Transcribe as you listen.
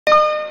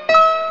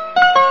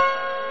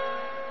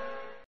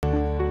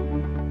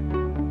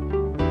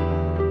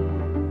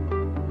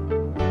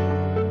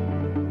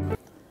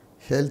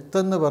Health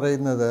എന്ന്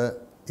പറയുന്നത്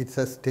it's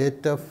a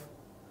state of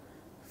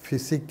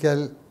physical,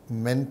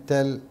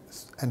 mental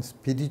and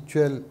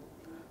spiritual,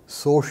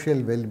 social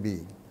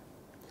well-being.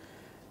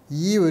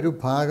 ഈ ഒരു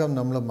ഭാഗം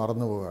നമ്മൾ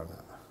മറന്നു പോവുകയാണ്.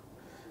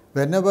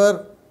 Whenever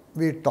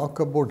we talk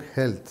about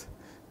health,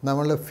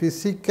 നമ്മൾ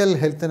ഫിസിക്കൽ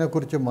ഹെൽത്തിനെ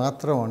കുറിച്ച്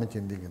മാത്രമാണ്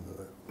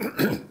ചിന്തിക്കുന്നത്.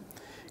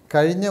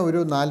 കഴിഞ്ഞ ഒരു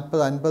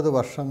 40-50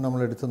 വർഷം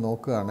നമ്മളെടുത്ത്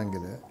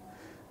നോക്കുകയാണെങ്കിൽ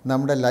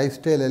നമ്മുടെ ലൈഫ്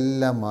സ്റ്റൈൽ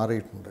എല്ലാം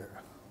മാറിയിട്ടുണ്ട്.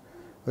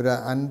 ഒരു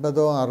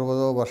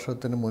 50-60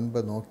 വർഷത്തിന് മുൻപ്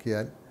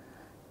നോക്കിയാൽ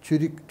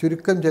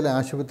ചുരുക്കം ചില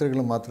ആശുപത്രികൾ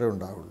മാത്രമേ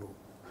ഉണ്ടാവുള്ളൂ.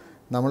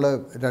 നമ്മൾ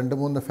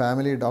 2-3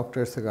 ഫാമിലി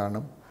ഡോക്ടേഴ്സ്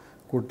കാണും.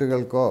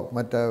 കുട്ടികൾക്കോ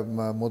മറ്റ്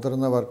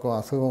മുതിർന്നവർക്കോ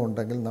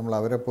അസുഖമുണ്ടെങ്കിൽ നമ്മൾ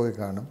അവരെ പോയി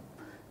കാണും.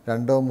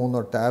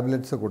 2-3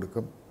 ടാബ്ലറ്റ്സ്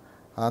കൊടുക്കും.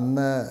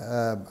 അന്ന്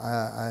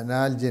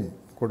അനാൽജിൻ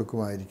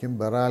കൊടുക്കുമായിരിക്കും,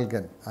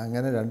 ബെറാൽഗൻ,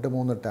 അങ്ങനെ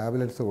 2-3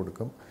 ടാബ്ലറ്റ്സ്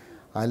കൊടുക്കും,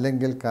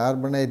 അല്ലെങ്കിൽ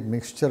കാർബണേറ്റ്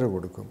മിക്സ്ചർ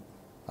കൊടുക്കും,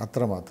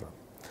 അത്രമാത്രം.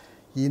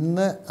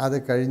 ഇന്ന് അത്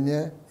കഴിഞ്ഞ്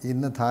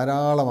ഇന്ന്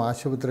ധാരാളം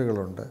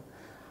ആശുപത്രികളുണ്ട്.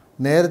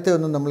 നേരത്തെ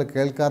ഒന്നും നമ്മൾ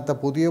കേൾക്കാത്ത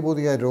പുതിയ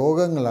പുതിയ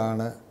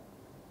രോഗങ്ങളാണ്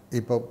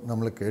ഇപ്പോൾ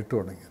നമ്മൾ കേട്ടു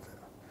തുടങ്ങിയത്.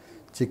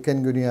 ചിക്കൻ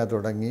ഗുനിയ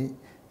തുടങ്ങി,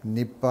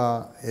 നിപ്പ,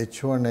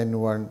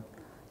 H1N1,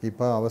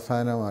 ഇപ്പോൾ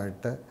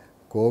അവസാനമായിട്ട്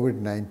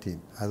COVID-19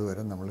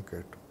 അതുവരെ നമ്മൾ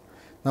കേട്ടു.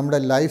 നമ്മുടെ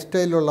ലൈഫ്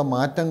സ്റ്റൈലിലുള്ള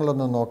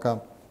മാറ്റങ്ങളൊന്ന് നോക്കാം.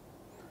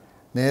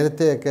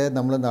 നേരത്തെയൊക്കെ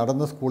നമ്മൾ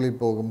നടന്ന് സ്കൂളിൽ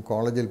പോകും,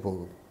 കോളേജിൽ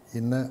പോകും.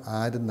 ഇന്ന്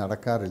ആരും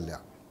നടക്കാറില്ല.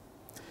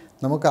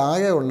 നമുക്ക്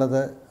ആകെ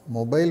ഉള്ളത്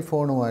മൊബൈൽ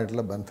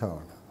ഫോണുമായിട്ടുള്ള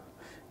ബന്ധമാണ്.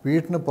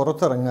 വീട്ടിന്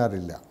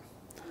പുറത്തിറങ്ങാറില്ല.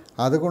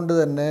 അതുകൊണ്ട്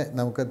തന്നെ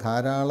നമുക്ക്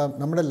ധാരാളം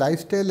നമ്മുടെ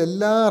ലൈഫ് സ്റ്റൈൽ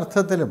എല്ലാ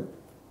അർത്ഥത്തിലും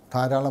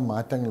ധാരാളം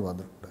മാറ്റങ്ങൾ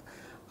വന്നിട്ടുണ്ട്.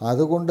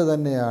 അതുകൊണ്ട്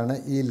തന്നെയാണ്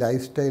ഈ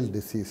ലൈഫ് സ്റ്റൈൽ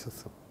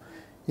ഡിസീസസും.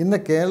 ഇന്ന്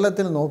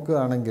കേരളത്തിൽ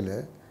നോക്കുകയാണെങ്കിൽ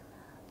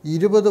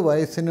 20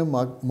 വയസ്സിന്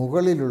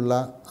മുകളിലുള്ള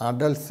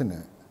അഡൾട്ട്സിന്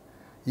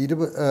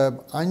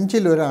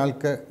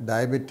 5-1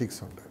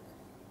 ഡയബറ്റിക്സ് ഉണ്ട്.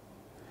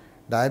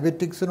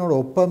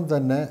 ഡയബറ്റിക്സിനോടൊപ്പം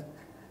തന്നെ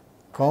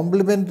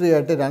കോംപ്ലിമെൻ്ററി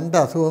ആയിട്ട് 2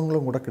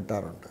 അസുഖങ്ങളും കൂടെ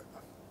കിട്ടാറുണ്ട്.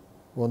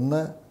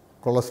 ഒന്ന്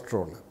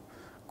കൊളസ്ട്രോൾ,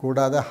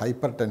 കൂടാതെ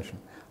ഹൈപ്പർ ടെൻഷൻ.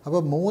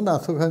 അപ്പോൾ 3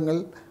 അസുഖങ്ങൾ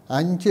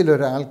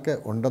 5-1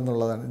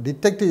 ഉണ്ടെന്നുള്ളതാണ്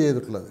ഡിറ്റക്റ്റ്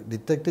ചെയ്തിട്ടുള്ളത്.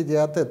 ഡിറ്റക്റ്റ്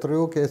ചെയ്യാത്ത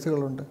എത്രയോ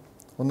കേസുകളുണ്ട്,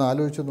 ഒന്ന്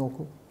ആലോചിച്ച്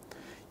നോക്കൂ.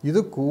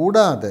 ഇത്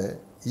കൂടാതെ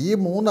ഈ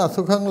 3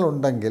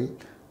 അസുഖങ്ങളുണ്ടെങ്കിൽ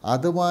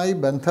അതുമായി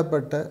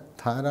ബന്ധപ്പെട്ട്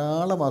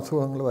ധാരാളം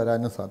അസുഖങ്ങൾ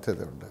വരാനും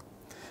സാധ്യതയുണ്ട്.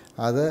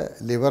 അത്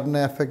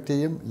ലിവറിനെ എഫക്റ്റ്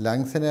ചെയ്യും,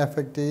 ലങ്സിനെ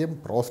എഫക്റ്റ് ചെയ്യും,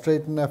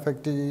 പ്രോസ്റ്റേറ്റിനെ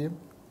എഫക്റ്റ് ചെയ്യും.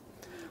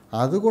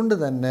 അതുകൊണ്ട്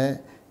തന്നെ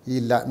ഈ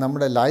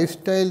നമ്മുടെ ലൈഫ്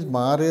സ്റ്റൈൽ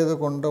മാറിയത്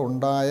കൊണ്ട്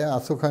ഉണ്ടായ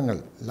അസുഖങ്ങൾ,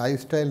 ലൈഫ്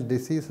സ്റ്റൈൽ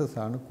ഡിസീസസ്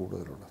ആണ്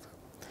കൂടുതലുള്ളത്.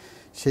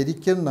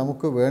 ശരിക്കും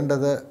നമുക്ക്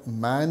വേണ്ടത്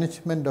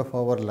മാനേജ്മെൻറ്റ് ഓഫ്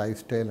അവർ ലൈഫ്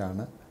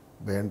സ്റ്റൈലാണ്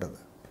വേണ്ടത്.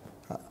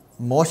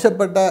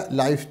 മോശപ്പെട്ട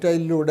ലൈഫ്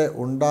സ്റ്റൈലിലൂടെ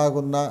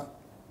ഉണ്ടാകുന്ന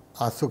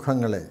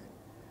അസുഖങ്ങളെ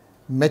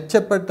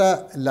മെച്ചപ്പെട്ട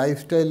ലൈഫ്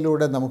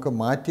സ്റ്റൈലിലൂടെ നമുക്ക്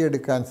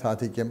മാറ്റിയെടുക്കാൻ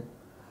സാധിക്കും,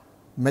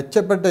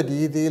 മെച്ചപ്പെട്ട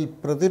രീതിയിൽ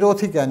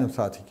പ്രതിരോധിക്കാനും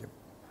സാധിക്കും.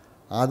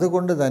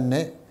 അതുകൊണ്ട്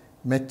തന്നെ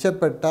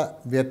മെച്ചപ്പെട്ട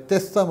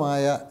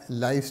വ്യത്യസ്തമായ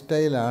ലൈഫ്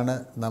സ്റ്റൈലാണ്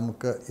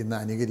നമുക്ക് ഇന്ന്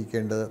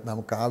അനുകരിക്കേണ്ടത്,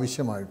 നമുക്ക്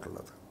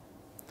ആവശ്യമായിട്ടുള്ളത്.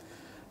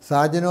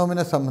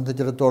 സാജനോമിനെ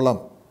സംബന്ധിച്ചിടത്തോളം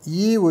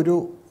ഈ ഒരു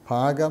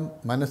ഭാഗം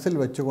മനസ്സിൽ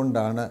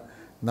വെച്ചുകൊണ്ടാണ്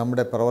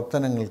നമ്മുടെ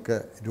പ്രവർത്തനങ്ങൾക്ക്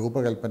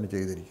രൂപകൽപ്പന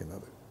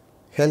ചെയ്തിരിക്കുന്നത്.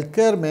 ഹെൽത്ത്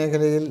കെയർ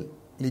മേഖലയിൽ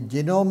ഈ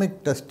ജിനോമിക്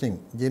ടെസ്റ്റിംഗ്,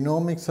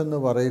 ജിനോമിക്സ് എന്ന്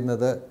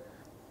പറയുന്നത്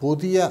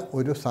പുതിയ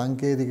ഒരു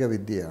സാങ്കേതിക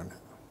വിദ്യയാണ്.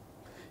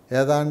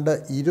 ഏതാണ്ട്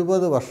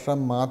 20 വർഷം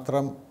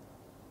മാത്രം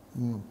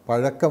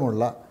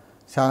പഴക്കമുള്ള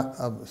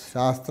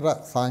ശാസ്ത്ര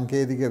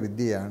സാങ്കേതിക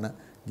വിദ്യയാണ്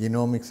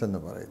ജിനോമിക്സ് എന്ന്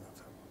പറയുന്നത്.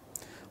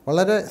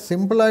 വളരെ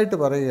സിമ്പിളായിട്ട്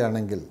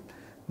പറയുകയാണെങ്കിൽ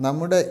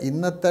നമ്മുടെ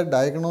ഇന്നത്തെ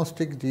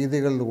ഡയഗ്നോസ്റ്റിക്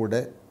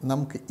രീതികളിലൂടെ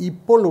നമുക്ക്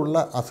ഇപ്പോൾ ഉള്ള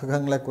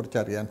അസുഖങ്ങളെക്കുറിച്ച്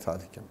അറിയാൻ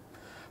സാധിക്കും.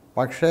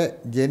 പക്ഷേ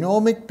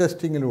ജെനോമിക്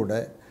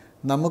ടെസ്റ്റിങ്ങിലൂടെ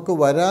നമുക്ക്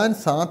വരാൻ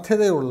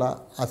സാധ്യതയുള്ള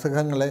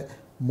അസുഖങ്ങളെ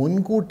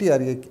മുൻകൂട്ടി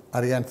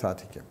അറിയാൻ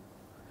സാധിക്കും.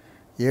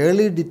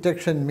 Early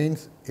detection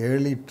means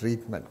early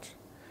treatment.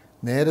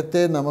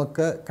 നേരത്തെ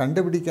നമുക്ക്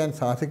കണ്ടുപിടിക്കാൻ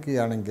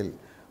സാധിക്കുകയാണെങ്കിൽ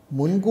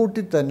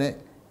മുൻകൂട്ടി തന്നെ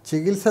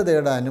ചികിത്സ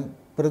തേടാനും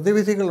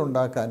പ്രതിവിധികൾ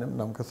ഉണ്ടാക്കാനും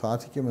നമുക്ക്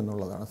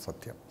സാധിക്കുമെന്നുള്ളതാണ്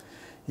സത്യം.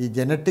 ഈ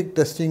ജനറ്റിക്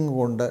ടെസ്റ്റിംഗ്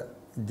കൊണ്ട്,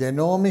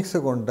 ജെനോമിക്സ്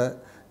കൊണ്ട്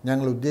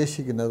ഞങ്ങൾ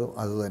ഉദ്ദേശിക്കുന്നതും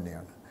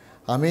അതുതന്നെയാണ്.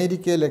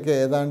 അമേരിക്കയിലൊക്കെ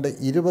ഏതാണ്ട്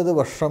 20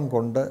 വർഷം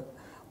കൊണ്ട്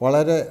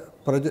വളരെ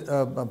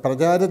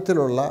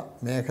പ്രചാരത്തിലുള്ള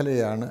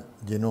മേഖലയാണ്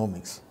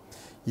ജിനോമിക്സ്.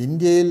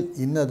 ഇന്ത്യയിൽ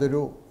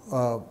ഇന്നതൊരു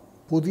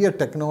പുതിയ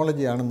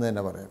ടെക്നോളജിയാണെന്ന്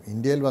തന്നെ പറയാം.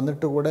 ഇന്ത്യയിൽ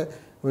വന്നിട്ട് കൂടെ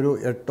ഒരു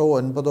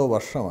 8-9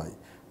 വർഷമായി.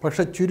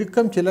 പക്ഷേ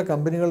ചുരുക്കം ചില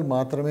കമ്പനികൾ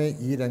മാത്രമേ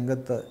ഈ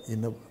രംഗത്ത്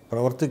ഇന്ന്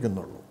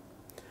പ്രവർത്തിക്കുന്നുള്ളൂ.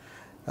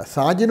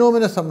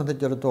 സാജനോമിനെ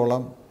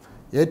സംബന്ധിച്ചിടത്തോളം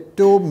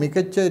ഏറ്റവും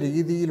മികച്ച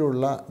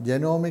രീതിയിലുള്ള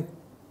ജെനോമിക്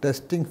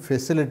ടെസ്റ്റിംഗ്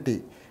ഫെസിലിറ്റി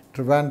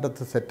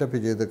ട്രിവാൻഡ്രത്ത് സെറ്റപ്പ്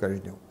ചെയ്ത്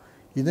കഴിഞ്ഞു.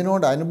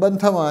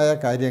 ഇതിനോടനുബന്ധമായ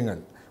കാര്യങ്ങൾ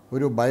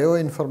ഒരു bio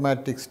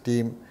informatics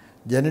team,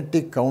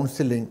 genetic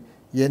counselling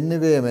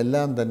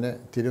എന്നിവയുമെല്ലാം തന്നെ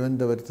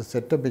തിരുവനന്തപുരത്ത്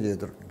സെറ്റപ്പ്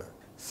ചെയ്തിട്ടുണ്ട്.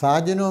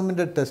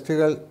 സാജനോമിൻ്റെ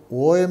ടെസ്റ്റുകൾ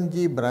OMG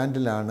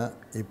ബ്രാൻഡിലാണ്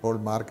ഇപ്പോൾ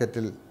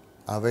മാർക്കറ്റിൽ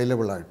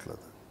അവൈലബിൾ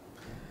ആയിട്ടുള്ളത്.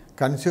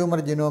 കൺസ്യൂമർ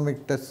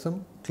ജിനോമിക് ടെസ്റ്റും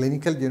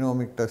ക്ലിനിക്കൽ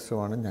ജിനോമിക്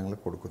ടെസ്റ്റുമാണ് ഞങ്ങൾ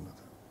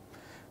കൊടുക്കുന്നത്.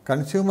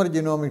 കൺസ്യൂമർ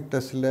ജിനോമിക്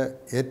ടെസ്റ്റിൽ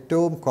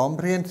ഏറ്റവും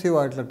കോംപ്രിഹെൻസീവ്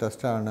ആയിട്ടുള്ള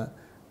ടെസ്റ്റാണ്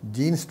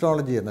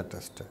ജീൻസ്റ്റോളജി എന്ന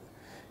ടെസ്റ്റ്.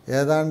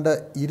 ഏതാണ്ട്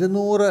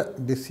 200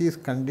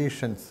 ഡിസീസ്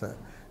കണ്ടീഷൻസ്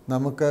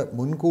നമുക്ക്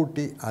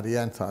മുൻകൂട്ടി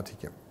അറിയാൻ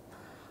സാധിക്കും.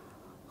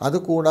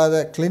 അതുകൂടാതെ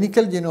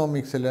clinical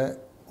ജിനോമിക്സിൽ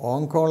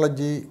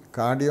oncology,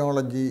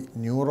 cardiology,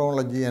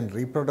 neurology and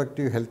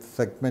reproductive health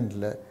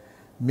സെഗ്മെൻറ്റിൽ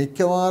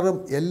മിക്കവാറും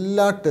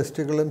എല്ലാ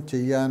ടെസ്റ്റുകളും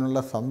ചെയ്യാനുള്ള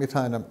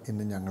സംവിധാനം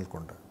ഇന്ന്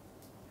ഞങ്ങൾക്കുണ്ട്.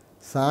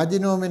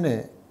 സാജിനോമിനെ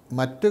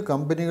മറ്റു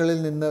കമ്പനികളിൽ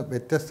നിന്ന്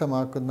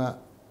വ്യത്യസ്തമാക്കുന്ന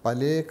പല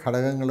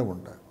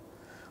ഘടകങ്ങളുമുണ്ട്.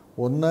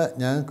 ഒന്ന്,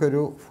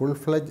 ഞങ്ങൾക്കൊരു full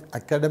fledge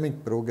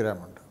academic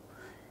പ്രോഗ്രാമുണ്ട്.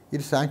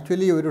 It's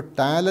actually ഒരു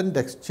ടാലൻറ്റ്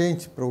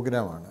എക്സ്ചേഞ്ച്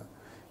പ്രോഗ്രാമാണ്.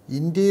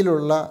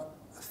 ഇന്ത്യയിലുള്ള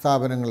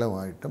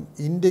സ്ഥാപനങ്ങളുമായിട്ടും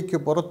ഇന്ത്യക്ക്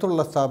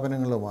പുറത്തുള്ള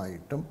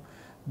സ്ഥാപനങ്ങളുമായിട്ടും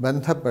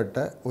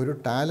ബന്ധപ്പെട്ട് ഒരു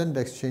ടാലൻറ്റ്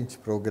എക്സ്ചേഞ്ച്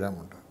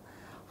പ്രോഗ്രാമുണ്ട്.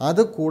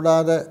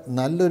 അതുകൂടാതെ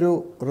നല്ലൊരു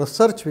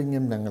റിസർച്ച്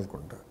വിങ്ങും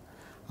ഞങ്ങൾക്കുണ്ട്.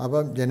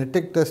 അപ്പം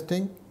genetic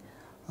testing,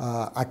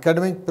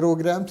 academic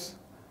programmes,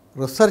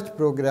 research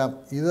programme,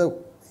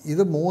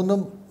 ഇത്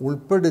മൂന്നും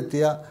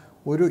ഉൾപ്പെടുത്തിയ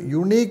ഒരു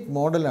യുണീക്ക്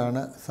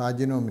മോഡലാണ്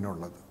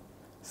സാജിനോമിനുള്ളത്.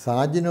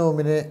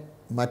 സാജിനോമിനെ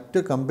മറ്റു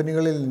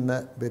കമ്പനികളിൽ നിന്ന്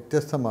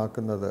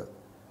വ്യത്യസ്തമാക്കുന്നത്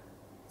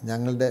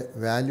ഞങ്ങളുടെ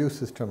വാല്യൂ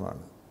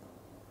സിസ്റ്റമാണ്.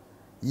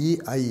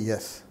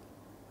 EIS,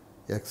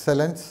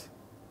 excellence,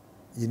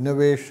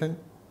 innovation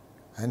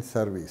and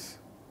service.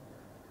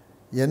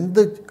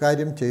 എന്ത്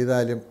കാര്യം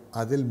ചെയ്താലും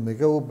അതിൽ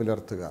മികവ്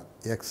പുലർത്തുക,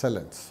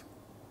 excellence.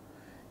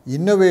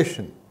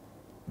 Innovation,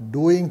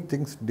 doing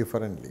things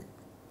differently.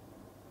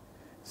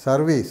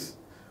 Service,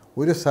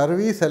 ഒരു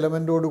സർവീസ്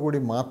എലമെൻറ്റോടുകൂടി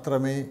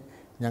മാത്രമേ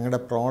ഞങ്ങളുടെ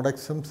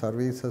പ്രോഡക്ട്സും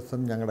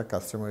സർവീസസും ഞങ്ങളുടെ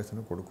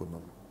കസ്റ്റമേഴ്സിന്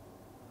കൊടുക്കുന്നുള്ളൂ.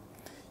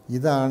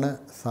 ഇതാണ്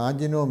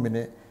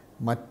സാജിനോമിനെ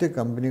മറ്റ്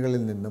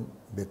കമ്പനികളിൽ നിന്നും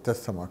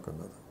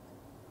വ്യത്യസ്തമാക്കുന്നത്.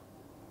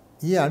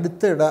 ഈ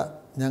അടുത്തിടെ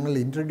ഞങ്ങൾ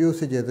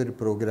ഇൻട്രൊഡ്യൂസ് ചെയ്തൊരു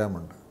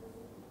പ്രോഗ്രാമുണ്ട്,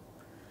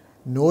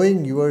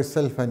 knowing your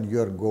self and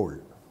your goal,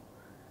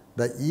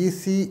 the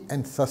easy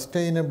and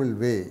sustainable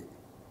way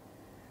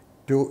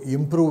to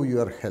improve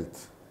your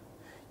health.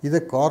 ഇത്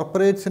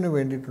കോർപ്പറേറ്റ്സിന്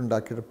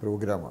വേണ്ടിയിട്ടുണ്ടാക്കിയൊരു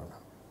പ്രോഗ്രാമാണ്.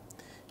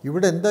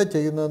 ഇവിടെ എന്താ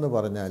ചെയ്യുന്നതെന്ന്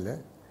പറഞ്ഞാൽ,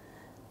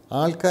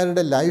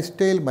 ആൾക്കാരുടെ ലൈഫ്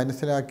സ്റ്റൈൽ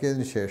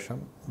മനസ്സിലാക്കിയതിന് ശേഷം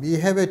we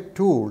have A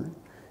tool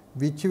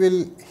which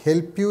will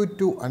help you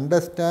to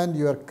understand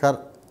your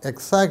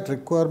exact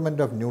requirement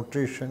of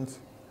nutrition,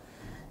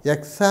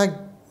 exact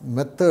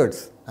methods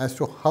as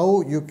to how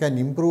you can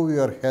improve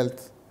your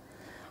health.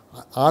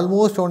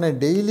 Almost on a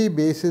daily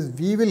basis,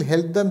 we will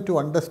help them to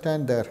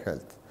understand their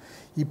health.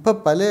 ഇപ്പോൾ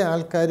പല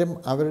ആൾക്കാരും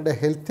അവരുടെ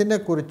ഹെൽത്തിനെ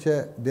കുറിച്ച്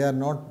they are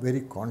not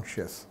very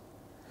conscious.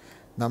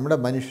 നമ്മുടെ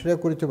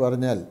മനുഷ്യരെക്കുറിച്ച്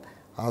പറഞ്ഞാൽ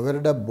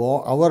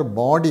അവർ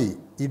body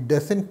it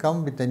doesn't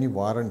come with any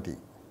warranty.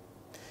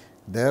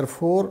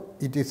 Therefore,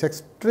 it is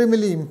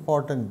extremely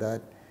important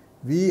that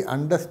we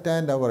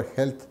understand our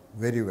health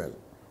very well.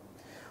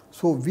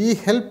 So, we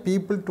help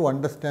people to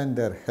understand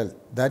their health.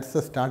 That's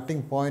the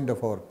starting point of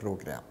our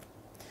program.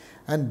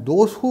 And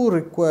those who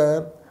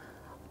require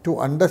to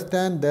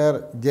understand their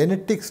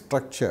genetic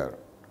structure,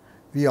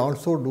 we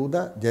also do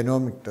the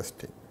genomic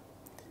testing.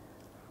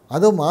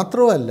 അത്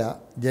മാത്രമല്ല,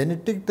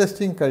 genetic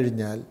testing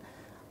കഴിഞ്ഞാൽ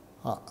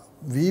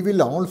we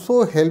will also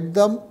help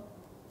them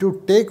to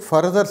take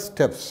further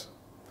steps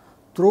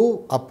through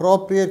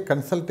appropriate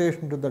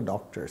consultation to the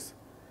doctors.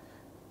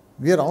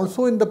 We are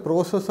also in the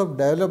process of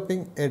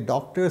developing a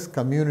doctors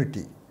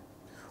community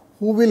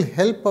who will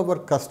help our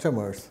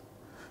customers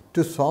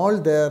to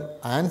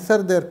answer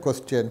their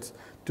questions,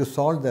 to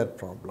solve their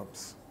problems.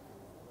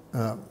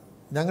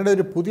 ഞങ്ങളുടെ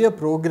ഒരു പുതിയ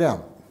programme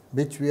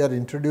which we are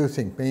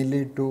introducing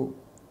mainly to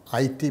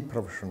IT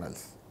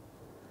professionals,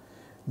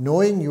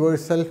 knowing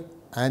yourself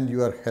and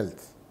your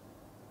health,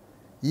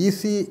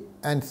 easy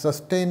and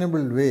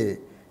sustainable way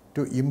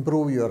to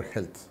improve your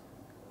health.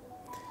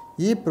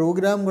 ഈ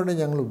programme കൊണ്ട്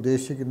ഞങ്ങൾ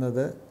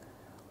ഉദ്ദേശിക്കുന്നത്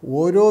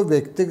ഓരോ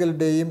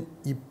വ്യക്തികളുടെയും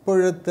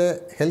ഇപ്പോഴത്തെ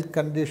ഹെൽത്ത്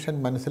കണ്ടീഷൻ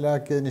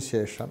മനസ്സിലാക്കിയതിന്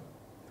ശേഷം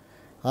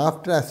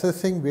after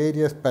assessing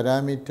various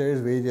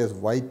parameters, various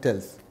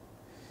vitals,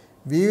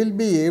 we will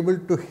be able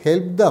to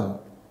help them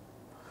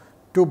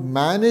to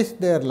manage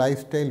their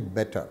lifestyle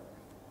better.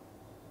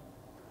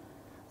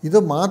 ഇത്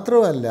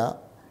മാത്രമല്ല,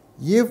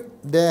 if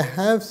they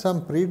have some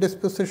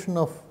predisposition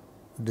of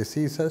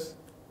diseases,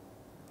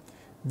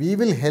 we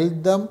will help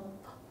them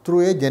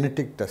through a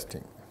genetic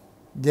testing.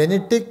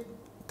 Genetic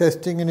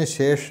ടെസ്റ്റിങ്ങിന്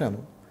ശേഷം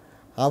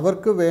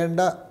അവർക്ക് വേണ്ട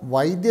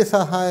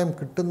വൈദ്യസഹായം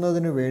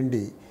കിട്ടുന്നതിന്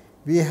വേണ്ടി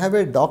we have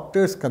a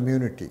doctors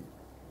community.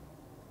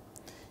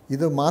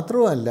 ഇത്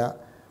മാത്രമല്ല,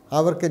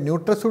 അവർക്ക്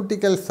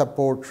ന്യൂട്രസ്യൂട്ടിക്കൽ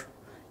സപ്പോർട്ട്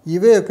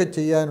ഇവയൊക്കെ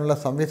ചെയ്യാനുള്ള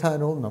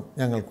സംവിധാനവും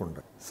ഞങ്ങൾക്കുണ്ട്.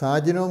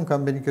 സാജിനോം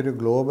കമ്പനിക്കൊരു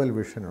global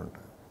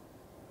വിഷനുണ്ട്.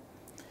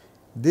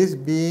 This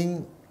being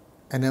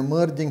an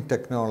emerging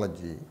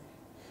technology,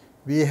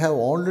 we have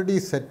already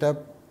set up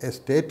a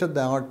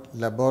state-of-the-art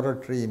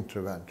laboratory in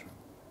Trivandrum.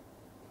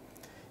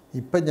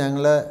 ഇപ്പം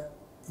ഞങ്ങൾ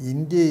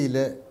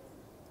ഇന്ത്യയിലെ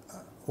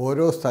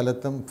ഓരോ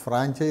സ്ഥലത്തും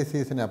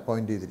ഫ്രാഞ്ചൈസീസിനെ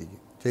അപ്പോയിൻ്റ്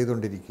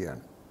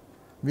ചെയ്തുകൊണ്ടിരിക്കുകയാണ്.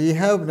 We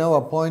have now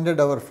appointed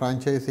our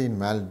franchisee in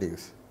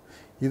Maldives.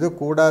 ഇത്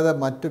കൂടാതെ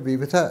മറ്റ്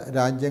വിവിധ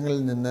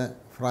രാജ്യങ്ങളിൽ നിന്ന്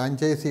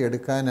ഫ്രാഞ്ചൈസി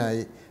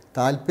എടുക്കാനായി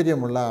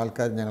താല്പര്യമുള്ള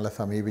ആൾക്കാർ ഞങ്ങളെ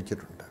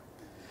സമീപിച്ചിട്ടുണ്ട്.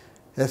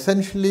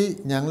 എസെൻഷ്യലി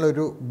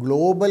ഞങ്ങളൊരു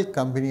ഗ്ലോബൽ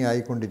കമ്പനി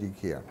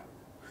ആയിക്കൊണ്ടിരിക്കുകയാണ്.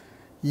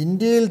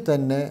 ഇന്ത്യയിൽ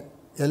തന്നെ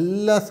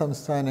എല്ലാ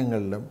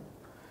സംസ്ഥാനങ്ങളിലും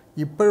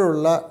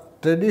ഇപ്പോഴുള്ള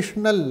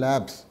ട്രഡീഷണൽ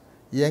ലാബ്സ്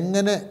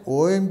എങ്ങനെ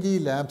OMG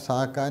ലാബ്സ്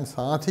ആക്കാൻ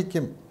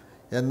സാധിക്കും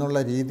എന്നുള്ള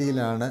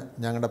രീതിയിലാണ്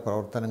ഞങ്ങളുടെ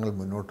പ്രവർത്തനങ്ങൾ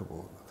മുന്നോട്ട്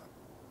പോകുന്നത്.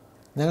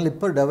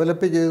 ഞങ്ങളിപ്പോൾ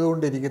ഡെവലപ്പ്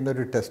ചെയ്തുകൊണ്ടിരിക്കുന്ന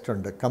ഒരു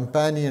ടെസ്റ്റുണ്ട്,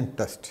 കമ്പാനിയൻ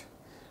ടെസ്റ്റ്.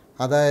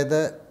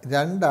 അതായത്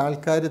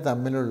രണ്ടാൾക്കാർ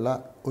തമ്മിലുള്ള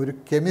ഒരു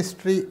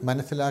കെമിസ്ട്രി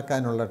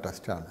മനസ്സിലാക്കാനുള്ള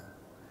ടെസ്റ്റാണ്.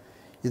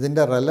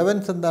 ഇതിൻ്റെ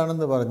റെലവൻസ്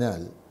എന്താണെന്ന്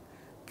പറഞ്ഞാൽ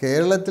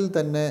കേരളത്തിൽ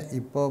തന്നെ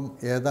ഇപ്പം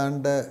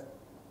ഏതാണ്ട്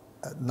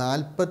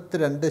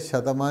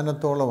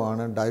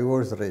 42%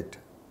 ഡൈവോഴ്സ് റേറ്റ്.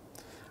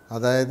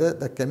 അതായത്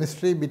the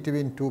chemistry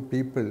between two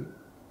people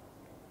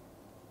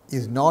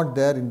is not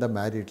there in the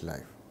married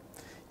life.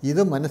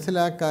 ഇത്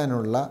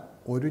മനസ്സിലാക്കാനുള്ള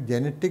ഒരു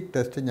ജനറ്റിക്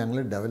ടെസ്റ്റ് ഞങ്ങൾ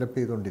ഡെവലപ്പ്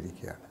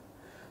ചെയ്തുകൊണ്ടിരിക്കുകയാണ്.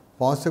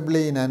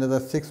 Possibly in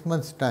another 6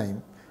 months' time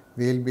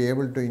we will be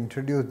able to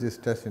introduce this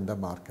test in the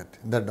market,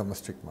 in the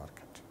domestic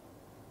market.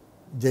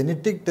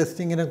 Genetic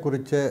ടെസ്റ്റിങ്ങിനെ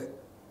കുറിച്ച്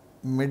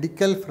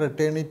medical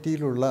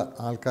ഫ്രട്ടേണിറ്റിയിലുള്ള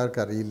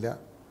ആൾക്കാർക്കറിയില്ല,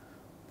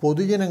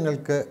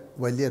 പൊതുജനങ്ങൾക്ക്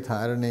വലിയ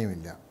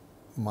ധാരണയുമില്ല.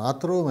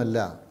 മാത്രവുമല്ല,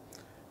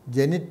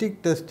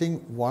 genetic testing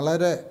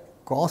വളരെ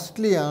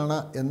കോസ്റ്റ്ലിയാണ്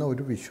എന്ന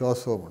ഒരു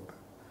വിശ്വാസവുമുണ്ട്.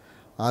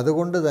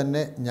 അതുകൊണ്ട്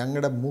തന്നെ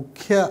ഞങ്ങളുടെ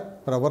മുഖ്യ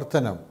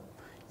പ്രവർത്തനം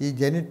ഈ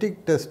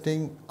ജനറ്റിക്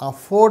ടെസ്റ്റിംഗ്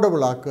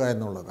അഫോർഡബിൾ ആക്കുക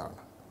എന്നുള്ളതാണ്.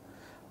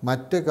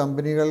 മറ്റ്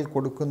കമ്പനികൾ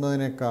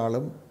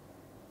കൊടുക്കുന്നതിനേക്കാളും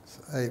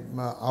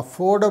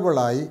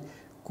അഫോർഡബിളായി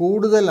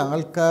കൂടുതൽ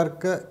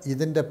ആൾക്കാർക്ക്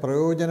ഇതിൻ്റെ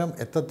പ്രയോജനം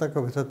എത്തത്തക്ക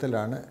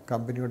വിധത്തിലാണ്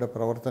കമ്പനിയുടെ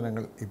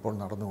പ്രവർത്തനങ്ങൾ ഇപ്പോൾ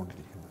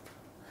നടന്നുകൊണ്ടിരിക്കുന്നത്.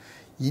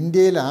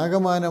 ഇന്ത്യയിൽ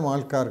ആകമാനം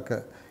ആൾക്കാർക്ക്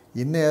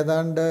ഇന്ന്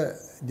ഏതാണ്ട്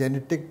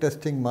ജനറ്റിക്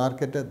ടെസ്റ്റിംഗ്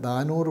മാർക്കറ്റ്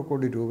 400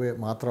 കോടി രൂപ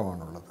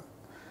മാത്രമാണുള്ളത്.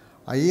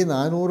 ഈ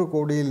 400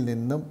 കോടിയിൽ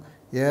നിന്നും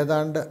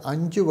ഏതാണ്ട്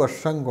 5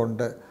 വർഷം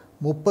കൊണ്ട്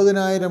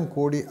 30,000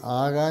 കോടി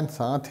ആകാൻ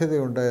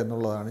സാധ്യതയുണ്ട്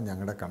എന്നുള്ളതാണ്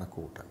ഞങ്ങളുടെ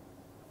കണക്കുകൂട്ടൽ.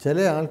 ചില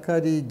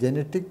ആൾക്കാർ ഈ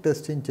ജനറ്റിക്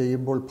ടെസ്റ്റിംഗ്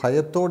ചെയ്യുമ്പോൾ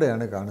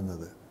ഭയത്തോടെയാണ്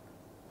കാണുന്നത്.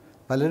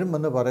 പലരും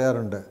വന്ന്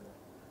പറയാറുണ്ട്,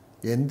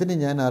 എന്തിന്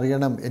ഞാൻ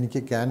അറിയണം എനിക്ക്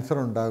ക്യാൻസർ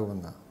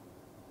ഉണ്ടാകുമെന്ന്.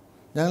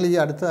 ഞങ്ങൾ ഈ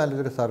അടുത്ത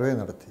കാലത്തൊരു സർവേ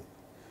നടത്തി.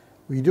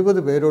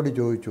 20 പേരോട്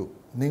ചോദിച്ചു,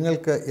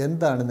 നിങ്ങൾക്ക്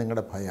എന്താണ്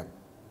നിങ്ങളുടെ ഭയം?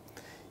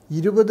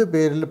 20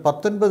 പേരിൽ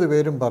 19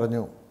 പേരും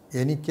പറഞ്ഞു,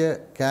 എനിക്ക്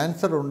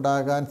ക്യാൻസർ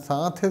ഉണ്ടാകാൻ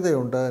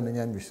സാധ്യതയുണ്ട് എന്ന്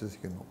ഞാൻ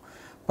വിശ്വസിക്കുന്നു.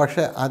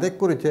 പക്ഷേ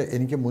അതേക്കുറിച്ച്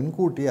എനിക്ക്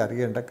മുൻകൂട്ടി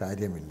അറിയേണ്ട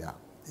കാര്യമില്ല.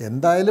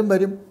 എന്തായാലും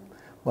വരും,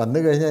 വന്നു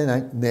കഴിഞ്ഞാൽ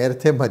ഞാൻ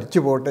നേരത്തെ മരിച്ചു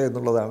പോട്ടെ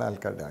എന്നുള്ളതാണ്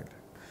ആൾക്കാരുടെ ആഗ്രഹം.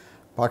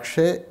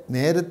 പക്ഷേ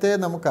നേരത്തെ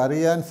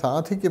നമുക്കറിയാൻ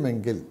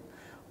സാധിക്കുമെങ്കിൽ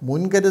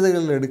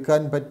മുൻകരുതലുകൾ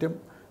എടുക്കാൻ പറ്റും.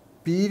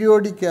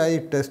 പീരിയോഡിക്കായി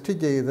ടെസ്റ്റ്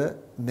ചെയ്ത്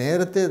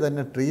നേരത്തെ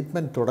തന്നെ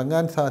ട്രീറ്റ്മെൻറ്റ്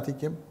തുടങ്ങാൻ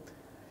സാധിക്കും.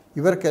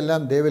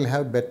 ഇവർക്കെല്ലാം they will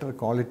have better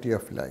quality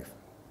of life.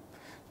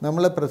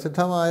 നമ്മൾ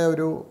പ്രസിദ്ധമായ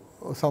ഒരു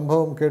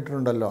സംഭവം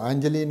കേട്ടിട്ടുണ്ടല്ലോ,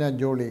 Angelina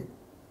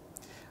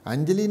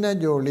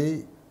Jolly.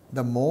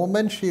 The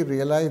moment she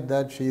realized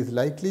that she is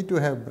likely to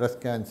have breast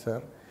cancer,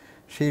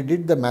 she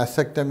did the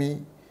mastectomy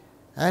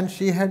and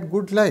she had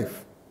good life.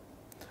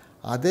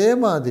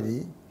 അതേമാതിരി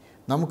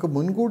നമുക്ക്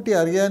മുൻകൂട്ടി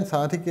അറിയാൻ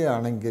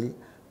സാധിക്കുകയാണെങ്കിൽ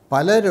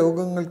പല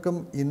രോഗങ്ങൾക്കും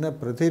ഇന്ന്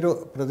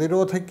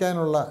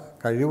പ്രതിരോധിക്കാനുള്ള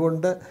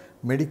കഴിവുണ്ട്,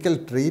 മെഡിക്കൽ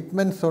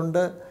ട്രീറ്റ്മെൻറ്റ്സ്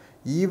ഉണ്ട്.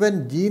 ഈവൻ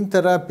ജീൻ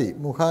തെറാപ്പി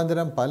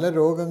മുഖാന്തരം പല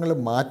രോഗങ്ങളും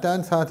മാറ്റാൻ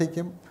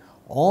സാധിക്കും.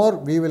 Or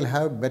we will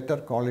have better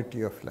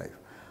quality of life.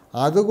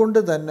 അതുകൊണ്ട്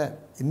തന്നെ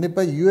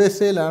ഇന്നിപ്പോൾ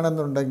USA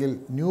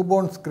new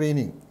born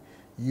screening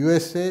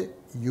USA,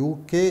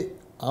 UK,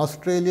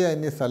 Australia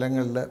എന്നീ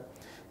സ്ഥലങ്ങളിൽ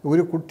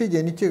ഒരു കുട്ടി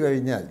ജനിച്ചു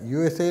കഴിഞ്ഞാൽ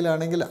USA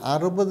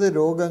 60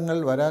 രോഗങ്ങൾ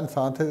വരാൻ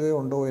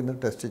സാധ്യതയുണ്ടോ എന്ന്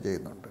ടെസ്റ്റ്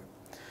ചെയ്യുന്നുണ്ട്.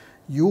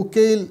 UK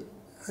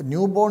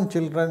new born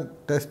children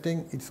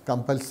testing it's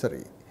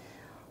compulsory.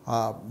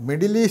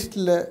 Middle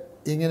ഈസ്റ്റിൽ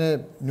ഇങ്ങനെ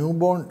ന്യൂ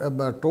ബോൺ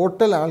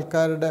ടോട്ടൽ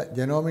ആൾക്കാരുടെ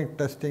ജനോമിക്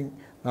ടെസ്റ്റിംഗ്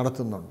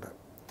നടത്തുന്നുണ്ട്.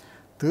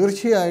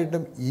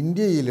 തീർച്ചയായിട്ടും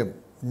ഇന്ത്യയിലും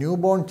ന്യൂ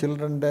ബോൺ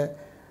ചിൽഡ്രൻ്റെ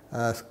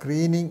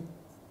സ്ക്രീനിങ്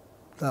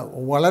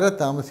വളരെ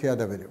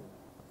താമസിയാതെ വരും.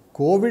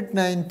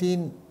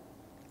 COVID-19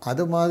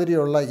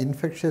 അതുമാതിരിയുള്ള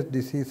ഇൻഫെക്ഷ്യസ്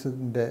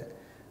ഡിസീസിൻ്റെ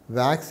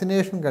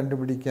വാക്സിനേഷൻ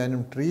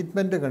കണ്ടുപിടിക്കാനും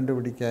ട്രീറ്റ്മെൻറ്റ്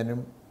കണ്ടുപിടിക്കാനും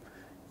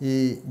ഈ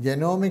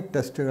ജനോമിക്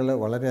ടെസ്റ്റുകൾ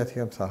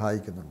വളരെയധികം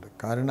സഹായിക്കുന്നുണ്ട്.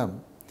 കാരണം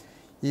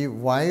ഈ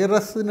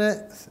വൈറസിനെ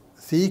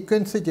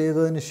സീക്വൻസ്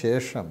ചെയ്തതിന്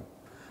ശേഷം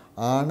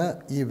ആണ്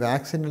ഈ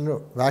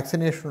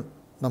വാക്സിനേഷൻ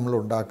നമ്മൾ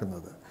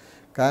ഉണ്ടാക്കുന്നത്.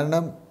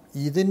 കാരണം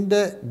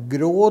ഇതിൻ്റെ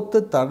ഗ്രോത്ത്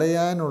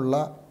തടയാനുള്ള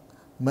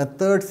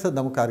മെത്തേഡ്സ്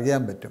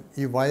നമുക്കറിയാൻ പറ്റും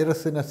ഈ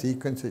വൈറസിനെ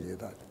സീക്വൻസ്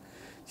ചെയ്താൽ.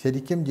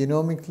 ശരിക്കും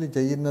ജിനോമിക്സിൽ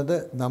ചെയ്യുന്നത്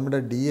നമ്മുടെ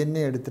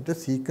DNA എടുത്തിട്ട്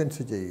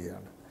സീക്വൻസ്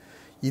ചെയ്യുകയാണ്.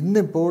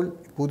 ഇന്നിപ്പോൾ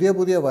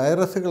പുതിയ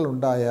വൈറസുകൾ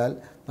ഉണ്ടായാൽ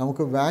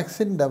നമുക്ക്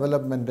വാക്സിൻ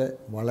ഡെവലപ്മെൻറ്റ്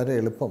വളരെ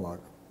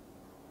എളുപ്പമാകും.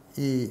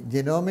 ഈ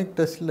ജിനോമിക്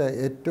ടെസ്റ്റിൽ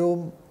ഏറ്റവും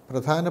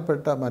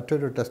പ്രധാനപ്പെട്ട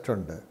മറ്റൊരു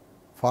ടെസ്റ്റുണ്ട്,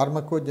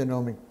 ഫാർമക്കോ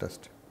ജനോമിക്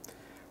ടെസ്റ്റ്.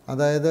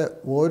 അതായത്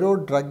ഓരോ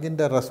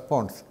ഡ്രഗിൻ്റെ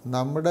റെസ്പോൺസ്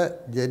നമ്മുടെ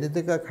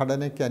ജനിതക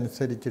ഘടനയ്ക്ക്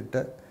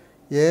അനുസരിച്ചിട്ട്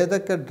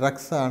ഏതൊക്കെ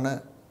ഡ്രഗ്സാണ്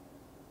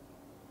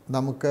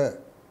നമുക്ക്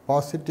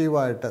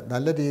പോസിറ്റീവായിട്ട്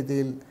നല്ല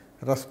രീതിയിൽ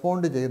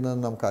റെസ്പോണ്ട്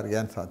ചെയ്യുന്നതെന്ന്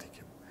നമുക്കറിയാൻ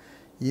സാധിക്കും.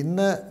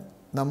 ഇന്ന്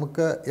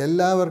നമുക്ക്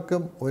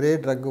എല്ലാവർക്കും ഒരേ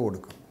ഡ്രഗ്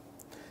കൊടുക്കും.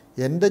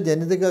 എൻ്റെ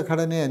ജനിതക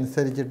ഘടനയെ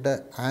അനുസരിച്ചിട്ട്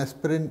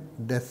aspirin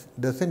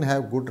doesn't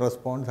have good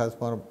response as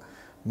per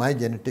my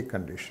genetic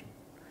condition.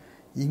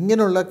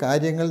 ഇങ്ങനെയുള്ള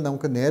കാര്യങ്ങൾ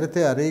നമുക്ക്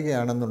നേരത്തെ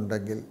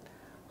അറിയുകയാണെന്നുണ്ടെങ്കിൽ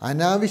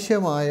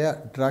അനാവശ്യമായ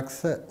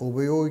ഡ്രഗ്സ്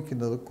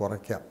ഉപയോഗിക്കുന്നത്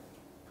കുറയ്ക്കാം.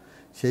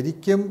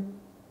 ശരിക്കും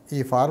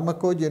ഈ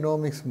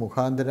ഫാർമക്കോജെനോമിക്സ്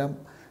മുഖാന്തരം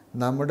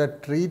നമ്മുടെ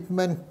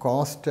ട്രീറ്റ്മെൻറ്റ്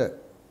കോസ്റ്റ്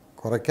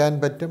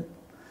കുറയ്ക്കാൻ പറ്റും.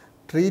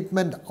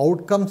 Treatment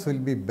outcomes will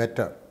be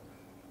better.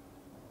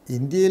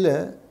 ഇന്ത്യയിൽ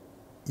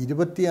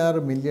 26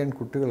 മില്യൺ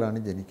കുട്ടികളാണ്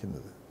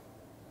ജനിക്കുന്നത്.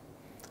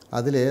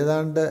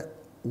 അതിലേതാണ്ട്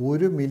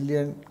 1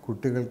 മില്യൺ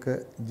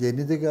കുട്ടികൾക്ക്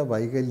ജനിതക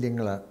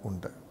വൈകല്യങ്ങൾ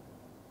ഉണ്ട്.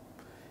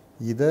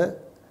 ഇത്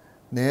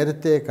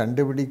നേരത്തെ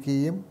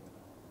കണ്ടുപിടിക്കുകയും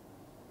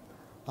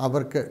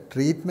അവർക്ക്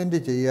ട്രീറ്റ്മെൻറ്റ്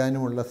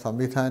ചെയ്യാനുമുള്ള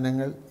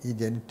സംവിധാനങ്ങൾ ഈ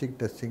ജനറ്റിക്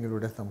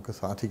ടെസ്റ്റിങ്ങിലൂടെ നമുക്ക്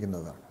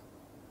സാധിക്കുന്നതാണ്.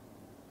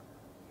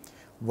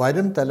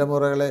 വരും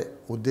തലമുറകളെ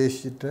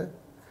ഉദ്ദേശിച്ചിട്ട്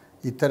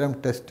ഇത്തരം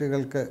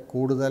ടെസ്റ്റുകൾക്ക്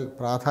കൂടുതൽ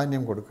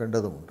പ്രാധാന്യം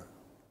കൊടുക്കേണ്ടതുമുണ്ട്.